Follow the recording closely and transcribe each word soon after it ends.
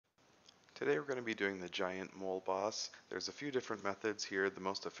Today we're going to be doing the giant mole boss. There's a few different methods here. The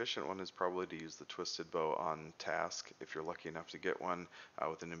most efficient one is probably to use the twisted bow on task if you're lucky enough to get one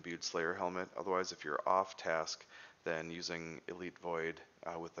with an imbued slayer helmet. Otherwise, if you're off task, then using Elite Void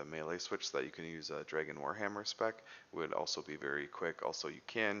with a melee switch so that you can use a Dragon Warhammer spec would also be very quick. Also, you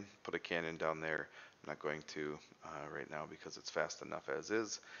can put a cannon down there. I'm not going to right now because it's fast enough as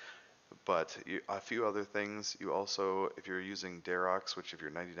is. But a few other things, you also, if you're using Darox, which if you're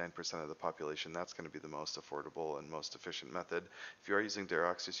 99% of the population, that's going to be the most affordable and most efficient method. If you are using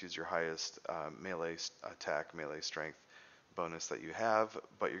Darox, just use your highest melee attack, melee strength bonus that you have,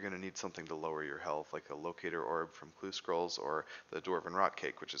 but you're going to need something to lower your health, like a locator orb from Clue Scrolls or the Dwarven Rot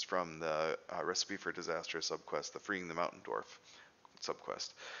Cake, which is from the Recipe for Disaster subquest, the Freeing the Mountain Dwarf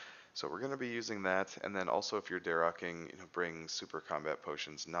subquest. So we're going to be using that, and then also if you're Darocking, bring super combat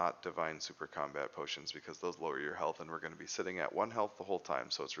potions, not divine super combat potions, because those lower your health, and we're going to be sitting at 1 health the whole time,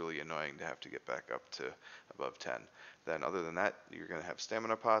 so it's really annoying to have to get back up to above 10. Then other than that, you're going to have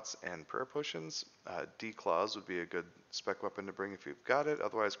stamina pots and prayer potions. D-Claws would be a good spec weapon to bring if you've got it,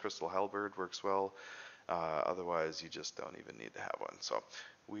 otherwise Crystal Halberd works well. Otherwise, you just don't even need to have one. So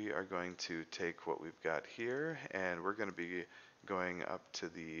we are going to take what we've got here, and we're going to be going up to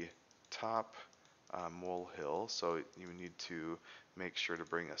the top mole hill, so you need to make sure to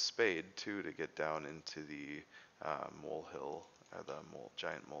bring a spade too to get down into the mole hill, or the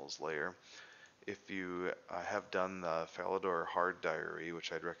giant mole's lair. If you have done the Falador Hard Diary,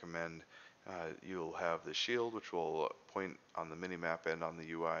 which I'd recommend, you'll have the shield, which will point on the minimap and on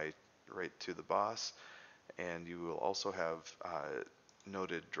the UI right to the boss, and you will also have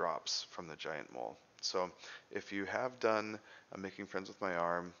noted drops from the giant mole. So if you have done Making Friends with My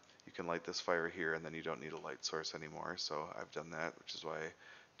Arm, you can light this fire here, and then you don't need a light source anymore. So I've done that, which is why I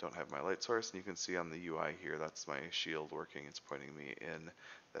don't have my light source. And you can see on the UI here, that's my shield working. It's pointing me in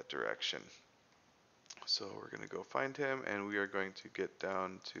that direction. So we're going to go find him, and we are going to get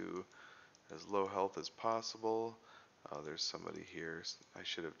down to as low health as possible. There's somebody here. I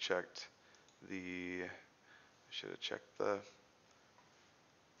should have checked the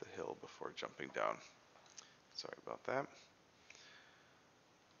hill before jumping down. Sorry about that.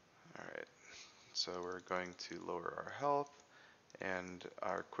 Alright, so we're going to lower our health, and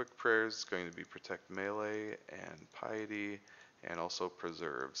our quick prayers is going to be protect melee and piety, and also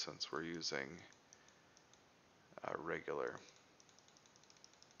preserve since we're using regular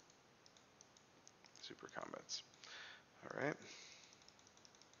super combats. Alright,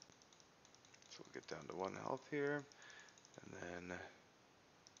 so we'll get down to 1 health here, and then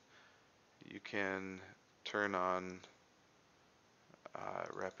you can turn on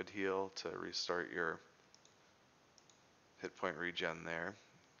rapid heal to restart your hit point regen there,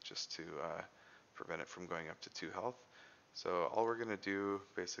 just to prevent it from going up to 2 health. So all we're going to do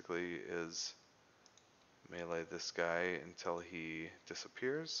basically is melee this guy until he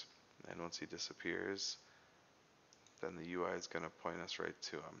disappears, and once he disappears, then the UI is going to point us right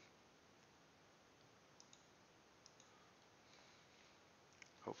to him.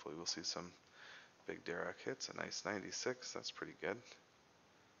 Hopefully we'll see some big Darok hits. A nice 96, that's pretty good.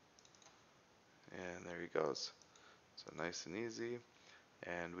 And there he goes. So nice and easy,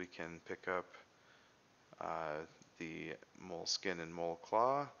 and we can pick up the mole skin and mole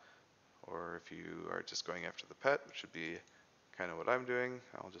claw, or if you are just going after the pet, which would be kind of what I'm doing,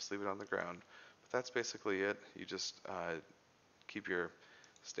 I'll just leave it on the ground. But that's basically it. You just keep your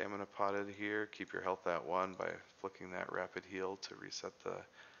stamina potted here, keep your health at 1 by flicking that rapid heal to reset the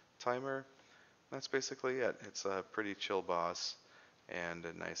timer. That's basically it. It's a pretty chill boss and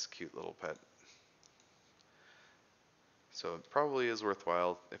a nice cute little pet. So it probably is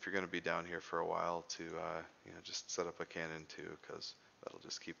worthwhile if you're going to be down here for a while to just set up a cannon too, because that'll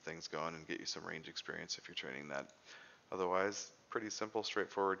just keep things going and get you some range experience if you're training that. Otherwise, pretty simple,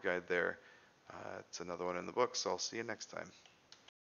 straightforward guide there. It's another one in the book, so I'll see you next time.